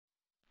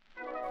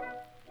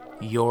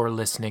You're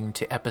listening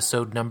to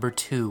episode number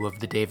 2 of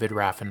the David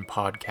Raffin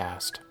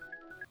podcast.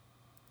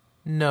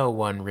 No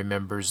one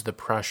remembers the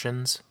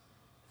Prussians.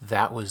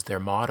 That was their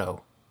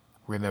motto.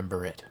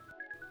 Remember it.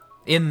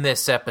 In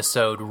this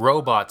episode,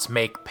 robots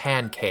make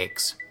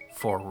pancakes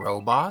for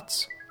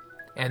robots,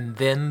 and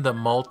then the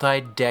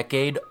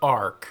multi-decade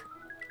arc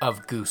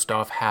of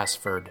Gustav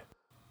Hasford.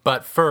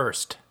 But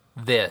first,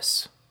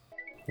 this.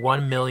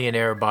 One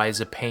millionaire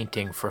buys a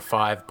painting for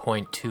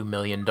 $5.2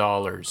 million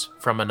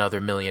from another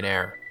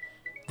millionaire.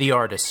 The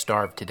artist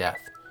starved to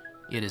death.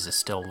 It is a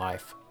still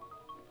life.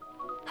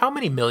 How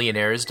many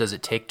millionaires does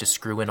it take to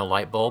screw in a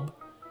light bulb?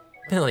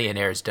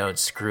 Millionaires don't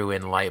screw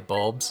in light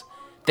bulbs.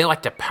 They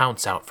like to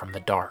pounce out from the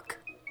dark.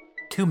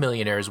 2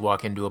 millionaires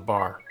walk into a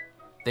bar.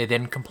 They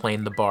then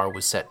complain the bar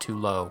was set too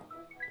low.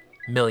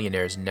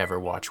 Millionaires never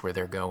watch where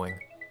they're going.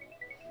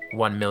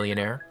 1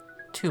 millionaire,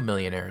 2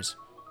 millionaires,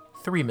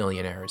 3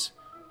 millionaires,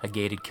 a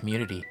gated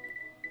community,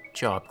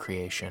 job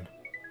creation.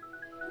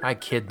 I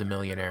kid the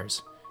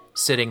millionaires,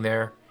 sitting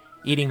there,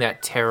 eating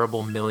that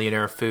terrible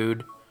millionaire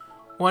food,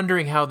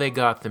 wondering how they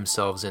got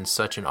themselves in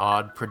such an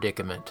odd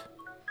predicament.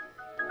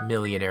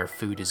 Millionaire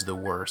food is the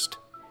worst.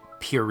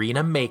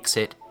 Purina makes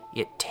it.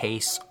 It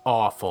tastes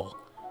awful,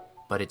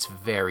 but it's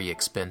very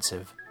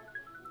expensive.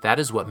 That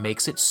is what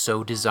makes it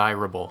so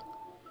desirable.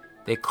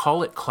 They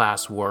call it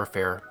class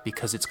warfare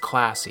because it's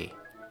classy.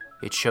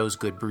 It shows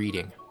good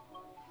breeding.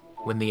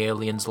 When the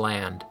aliens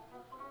land,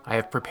 I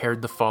have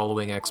prepared the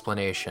following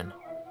explanation.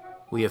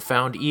 We have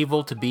found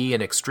evil to be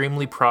an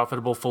extremely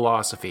profitable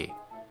philosophy.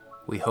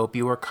 We hope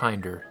you are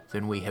kinder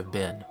than we have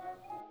been.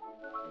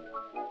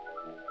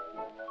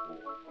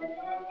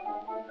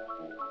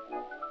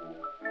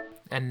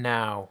 And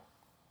now,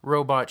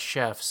 robot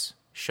chefs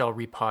shall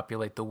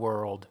repopulate the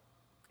world,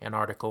 an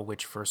article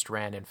which first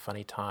ran in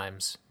Funny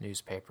Times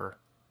newspaper.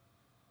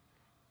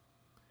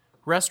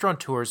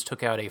 Restaurateurs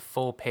took out a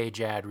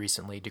full-page ad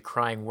recently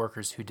decrying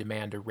workers who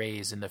demand a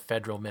raise in the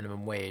federal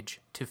minimum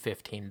wage to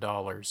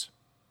 $15.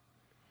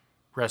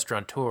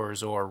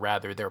 Restaurateurs, or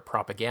rather their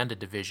propaganda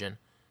division,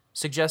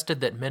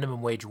 suggested that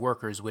minimum wage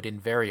workers would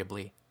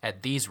invariably,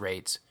 at these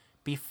rates,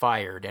 be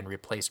fired and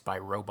replaced by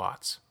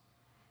robots.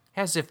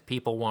 As if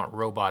people want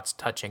robots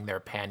touching their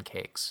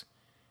pancakes.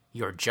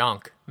 Your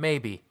junk,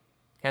 maybe,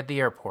 at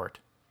the airport.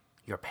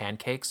 Your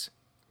pancakes,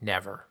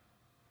 never.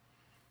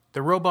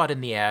 The robot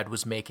in the ad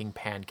was making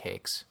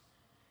pancakes.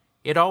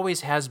 It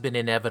always has been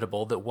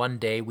inevitable that one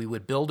day we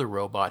would build a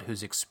robot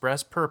whose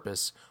express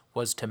purpose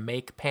was to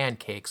make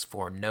pancakes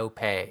for no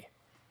pay.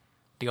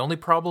 The only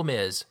problem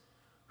is,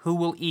 who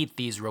will eat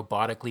these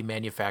robotically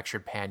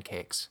manufactured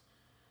pancakes?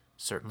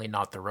 Certainly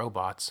not the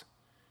robots.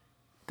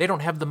 They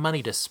don't have the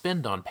money to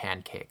spend on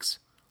pancakes,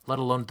 let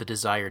alone the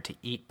desire to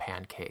eat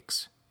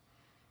pancakes.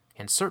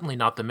 And certainly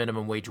not the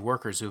minimum wage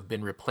workers who have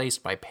been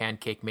replaced by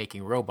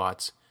pancake-making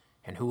robots,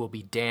 and who will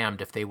be damned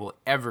if they will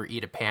ever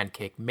eat a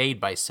pancake made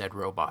by said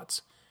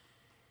robots.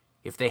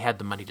 If they had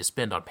the money to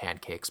spend on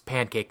pancakes,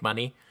 pancake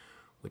money,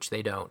 which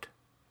they don't.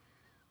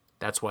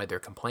 That's why they're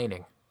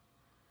complaining.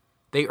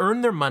 They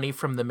earn their money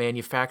from the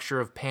manufacture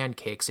of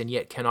pancakes and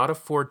yet cannot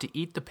afford to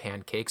eat the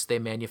pancakes they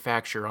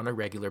manufacture on a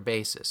regular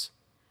basis.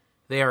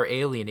 They are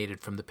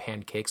alienated from the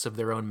pancakes of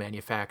their own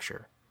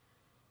manufacture.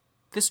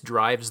 This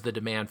drives the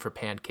demand for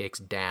pancakes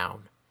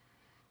down.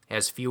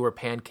 As fewer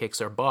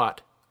pancakes are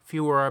bought,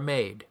 fewer are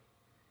made.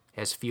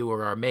 As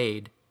fewer are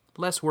made,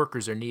 less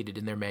workers are needed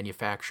in their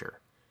manufacture.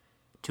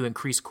 To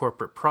increase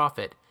corporate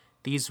profit,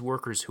 these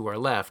workers who are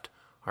left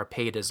are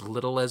paid as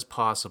little as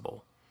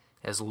possible,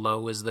 as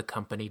low as the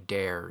company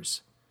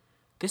dares.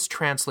 This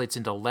translates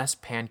into less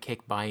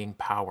pancake buying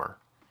power.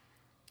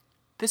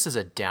 This is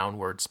a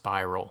downward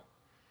spiral.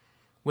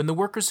 When the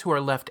workers who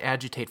are left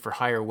agitate for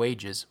higher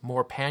wages,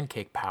 more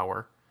pancake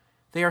power,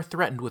 they are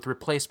threatened with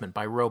replacement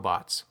by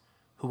robots,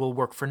 who will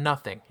work for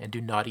nothing and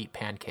do not eat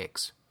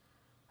pancakes.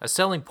 A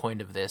selling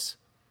point of this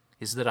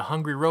is that a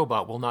hungry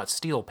robot will not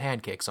steal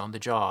pancakes on the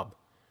job.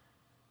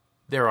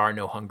 There are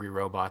no hungry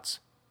robots,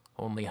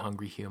 only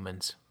hungry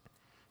humans.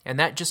 And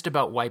that just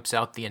about wipes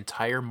out the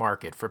entire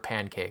market for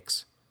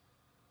pancakes.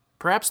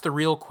 Perhaps the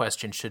real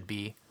question should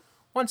be,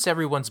 once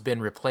everyone's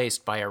been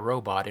replaced by a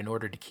robot in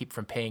order to keep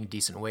from paying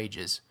decent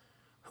wages,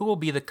 who will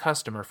be the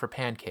customer for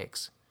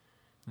pancakes?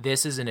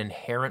 This is an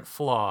inherent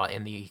flaw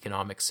in the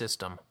economic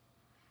system.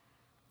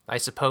 I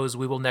suppose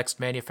we will next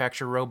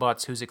manufacture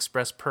robots whose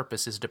express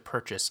purpose is to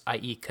purchase,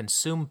 i.e.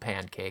 consume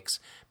pancakes,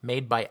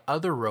 made by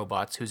other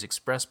robots whose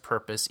express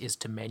purpose is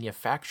to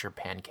manufacture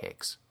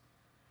pancakes.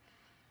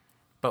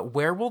 But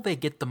where will they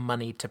get the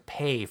money to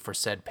pay for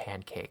said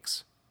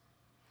pancakes?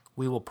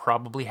 We will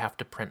probably have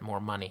to print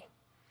more money.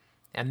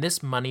 And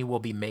this money will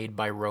be made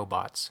by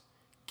robots,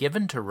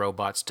 given to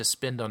robots to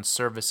spend on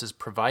services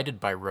provided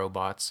by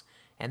robots,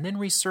 and then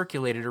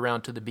recirculated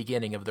around to the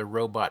beginning of the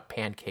robot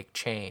pancake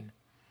chain,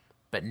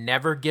 but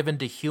never given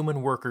to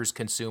human workers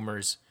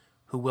consumers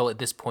who will at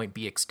this point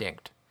be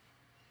extinct.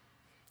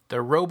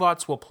 The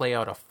robots will play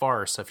out a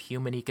farce of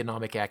human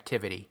economic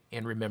activity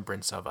in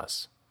remembrance of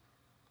us.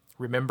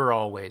 Remember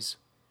always,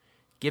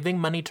 Giving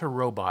money to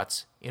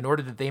robots in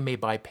order that they may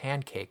buy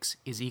pancakes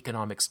is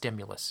economic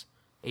stimulus,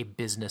 a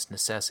business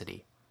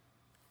necessity.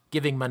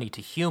 Giving money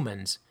to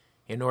humans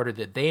in order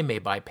that they may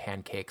buy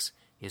pancakes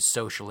is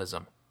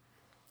socialism.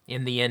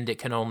 In the end, it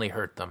can only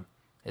hurt them,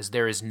 as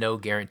there is no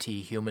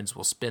guarantee humans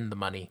will spend the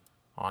money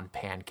on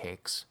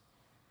pancakes.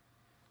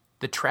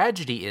 The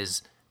tragedy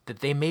is that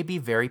they may be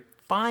very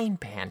fine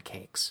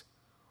pancakes,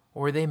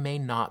 or they may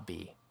not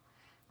be.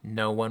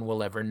 No one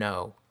will ever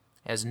know,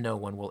 as no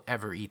one will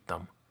ever eat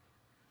them.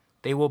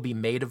 They will be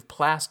made of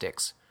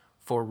plastics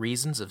for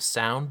reasons of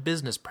sound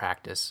business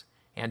practice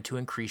and to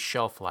increase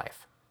shelf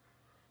life.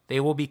 They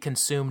will be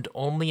consumed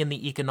only in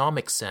the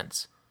economic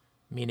sense,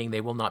 meaning they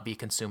will not be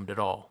consumed at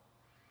all.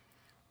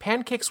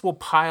 Pancakes will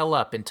pile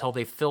up until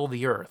they fill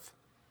the earth,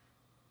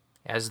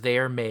 as they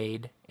are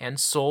made and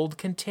sold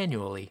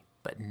continually,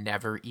 but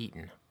never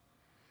eaten.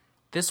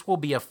 This will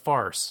be a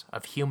farce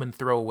of human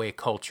throwaway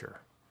culture.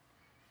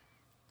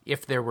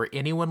 If there were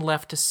anyone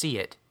left to see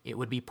it, it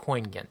would be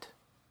poignant.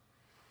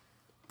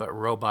 But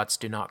robots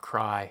do not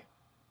cry.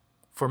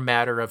 For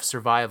matter of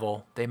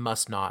survival, they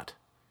must not,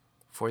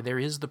 for there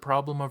is the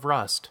problem of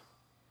rust.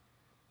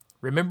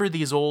 Remember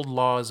these old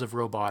laws of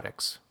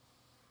robotics.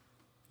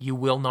 You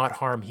will not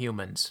harm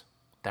humans.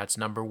 That's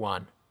number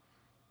 1.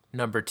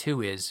 Number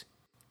 2 is,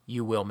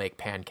 you will make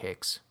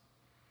pancakes.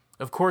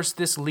 Of course,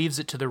 this leaves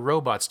it to the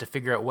robots to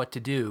figure out what to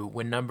do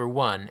when number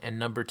 1 and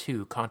number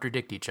 2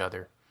 contradict each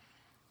other.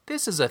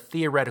 This is a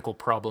theoretical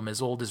problem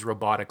as old as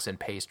robotics and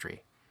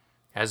pastry.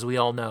 As we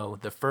all know,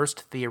 the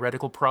first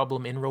theoretical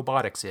problem in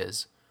robotics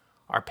is,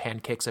 are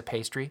pancakes a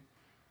pastry?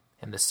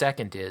 And the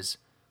second is,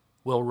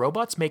 will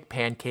robots make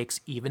pancakes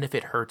even if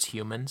it hurts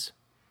humans?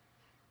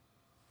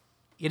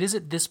 It is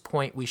at this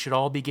point we should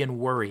all begin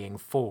worrying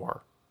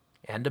for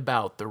and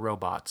about the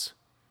robots,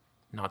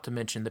 not to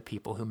mention the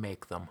people who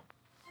make them.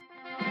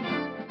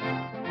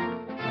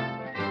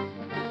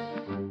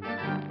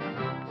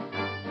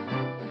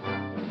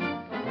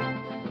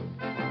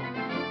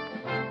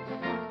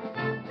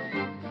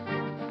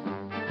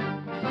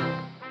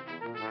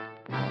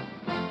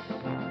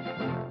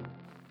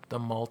 The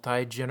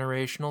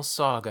multi-generational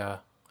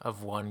saga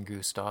of one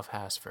Gustav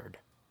Hasford.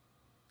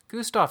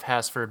 Gustav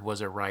Hasford was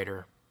a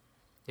writer.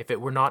 If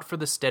it were not for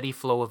the steady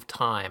flow of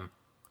time,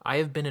 I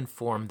have been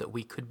informed that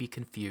we could be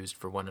confused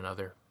for one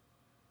another.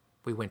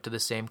 We went to the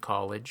same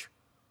college,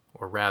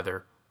 or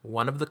rather,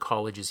 one of the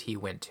colleges he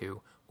went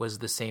to was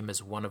the same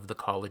as one of the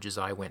colleges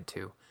I went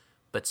to,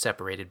 but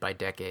separated by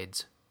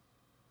decades.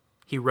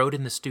 He wrote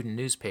in the student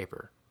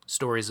newspaper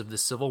stories of the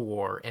Civil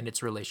War and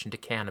its relation to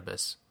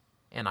cannabis,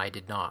 and I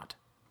did not.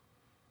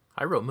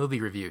 I wrote movie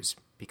reviews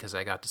because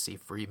I got to see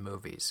free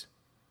movies.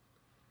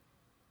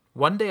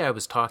 One day I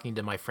was talking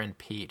to my friend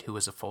Pete, who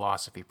was a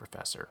philosophy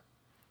professor,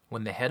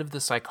 when the head of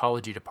the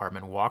psychology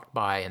department walked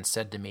by and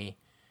said to me,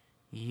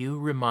 "You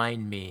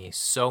remind me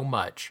so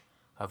much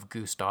of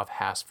Gustav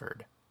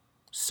Hasford.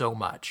 So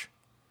much."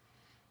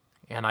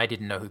 And I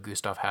didn't know who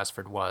Gustav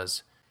Hasford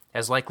was,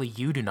 as likely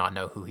you do not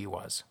know who he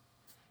was.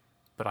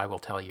 But I will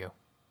tell you.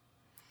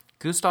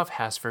 Gustav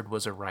Hasford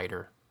was a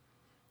writer.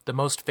 The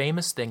most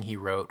famous thing he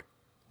wrote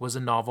was a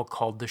novel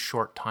called The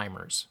Short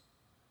Timers.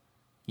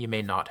 You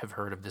may not have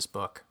heard of this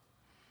book.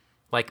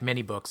 Like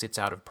many books, it's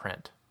out of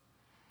print.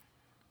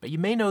 But you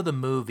may know the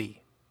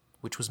movie,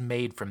 which was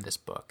made from this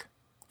book,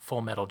 Full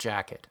Metal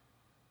Jacket,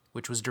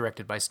 which was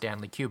directed by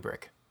Stanley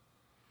Kubrick.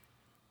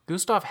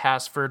 Gustav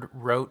Hasford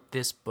wrote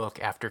this book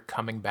after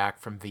coming back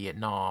from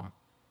Vietnam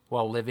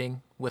while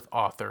living with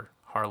author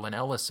Harlan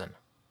Ellison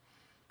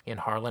in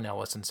Harlan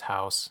Ellison's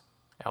house,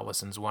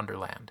 Ellison's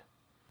Wonderland.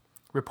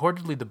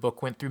 Reportedly, the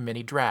book went through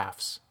many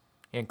drafts,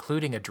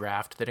 including a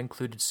draft that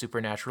included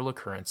supernatural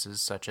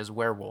occurrences such as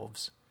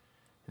werewolves.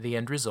 The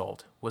end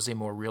result was a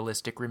more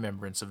realistic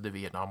remembrance of the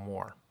Vietnam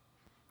War.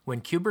 When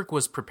Kubrick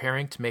was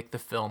preparing to make the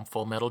film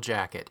Full Metal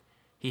Jacket,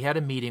 he had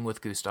a meeting with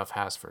Gustav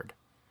Hasford.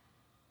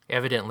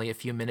 Evidently, a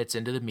few minutes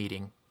into the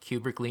meeting,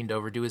 Kubrick leaned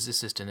over to his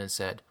assistant and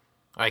said,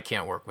 "I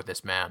can't work with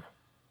this man."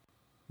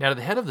 Now,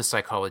 the head of the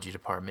psychology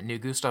department knew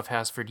Gustav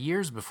Hasford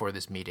years before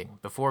this meeting,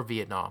 before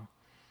Vietnam.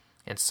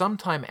 And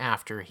sometime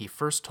after he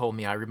first told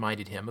me I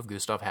reminded him of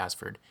Gustav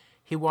Hasford,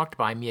 he walked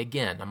by me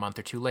again a month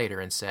or two later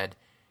and said,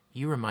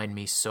 "You remind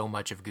me so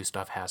much of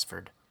Gustav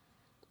Hasford,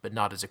 but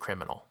not as a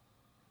criminal."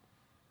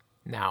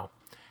 Now,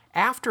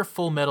 after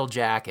Full Metal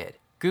Jacket,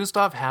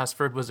 Gustav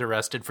Hasford was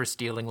arrested for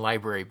stealing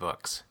library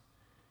books.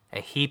 A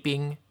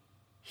heaping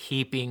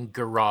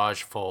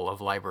garage full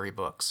of library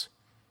books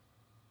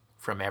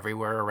from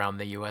everywhere around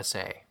the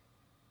USA,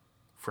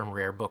 from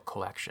rare book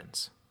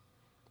collections,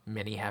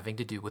 many having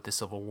to do with the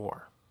Civil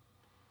War.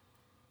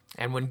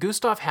 And when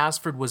Gustav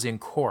Hasford was in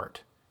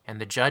court and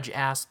the judge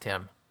asked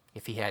him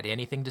if he had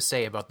anything to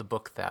say about the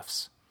book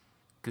thefts,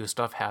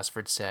 Gustav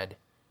Hasford said,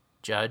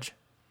 "Judge,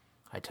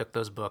 I took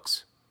those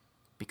books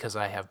because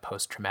I have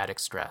post-traumatic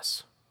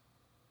stress."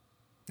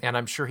 And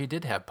I'm sure he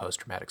did have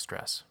post-traumatic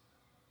stress,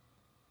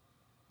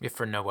 if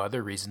for no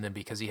other reason than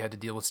because he had to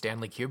deal with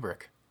Stanley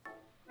Kubrick.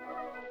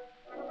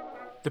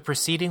 The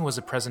proceeding was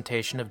a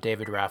presentation of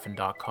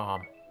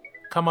DavidRaffin.com.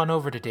 Come on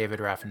over to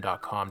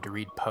davidraffin.com to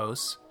read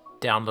posts,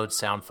 download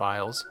sound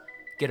files,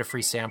 get a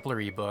free sampler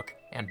ebook,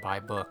 and buy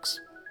books.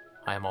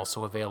 I am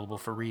also available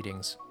for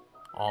readings,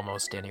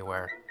 almost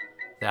anywhere.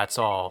 That's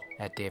all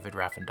at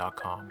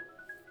davidraffin.com.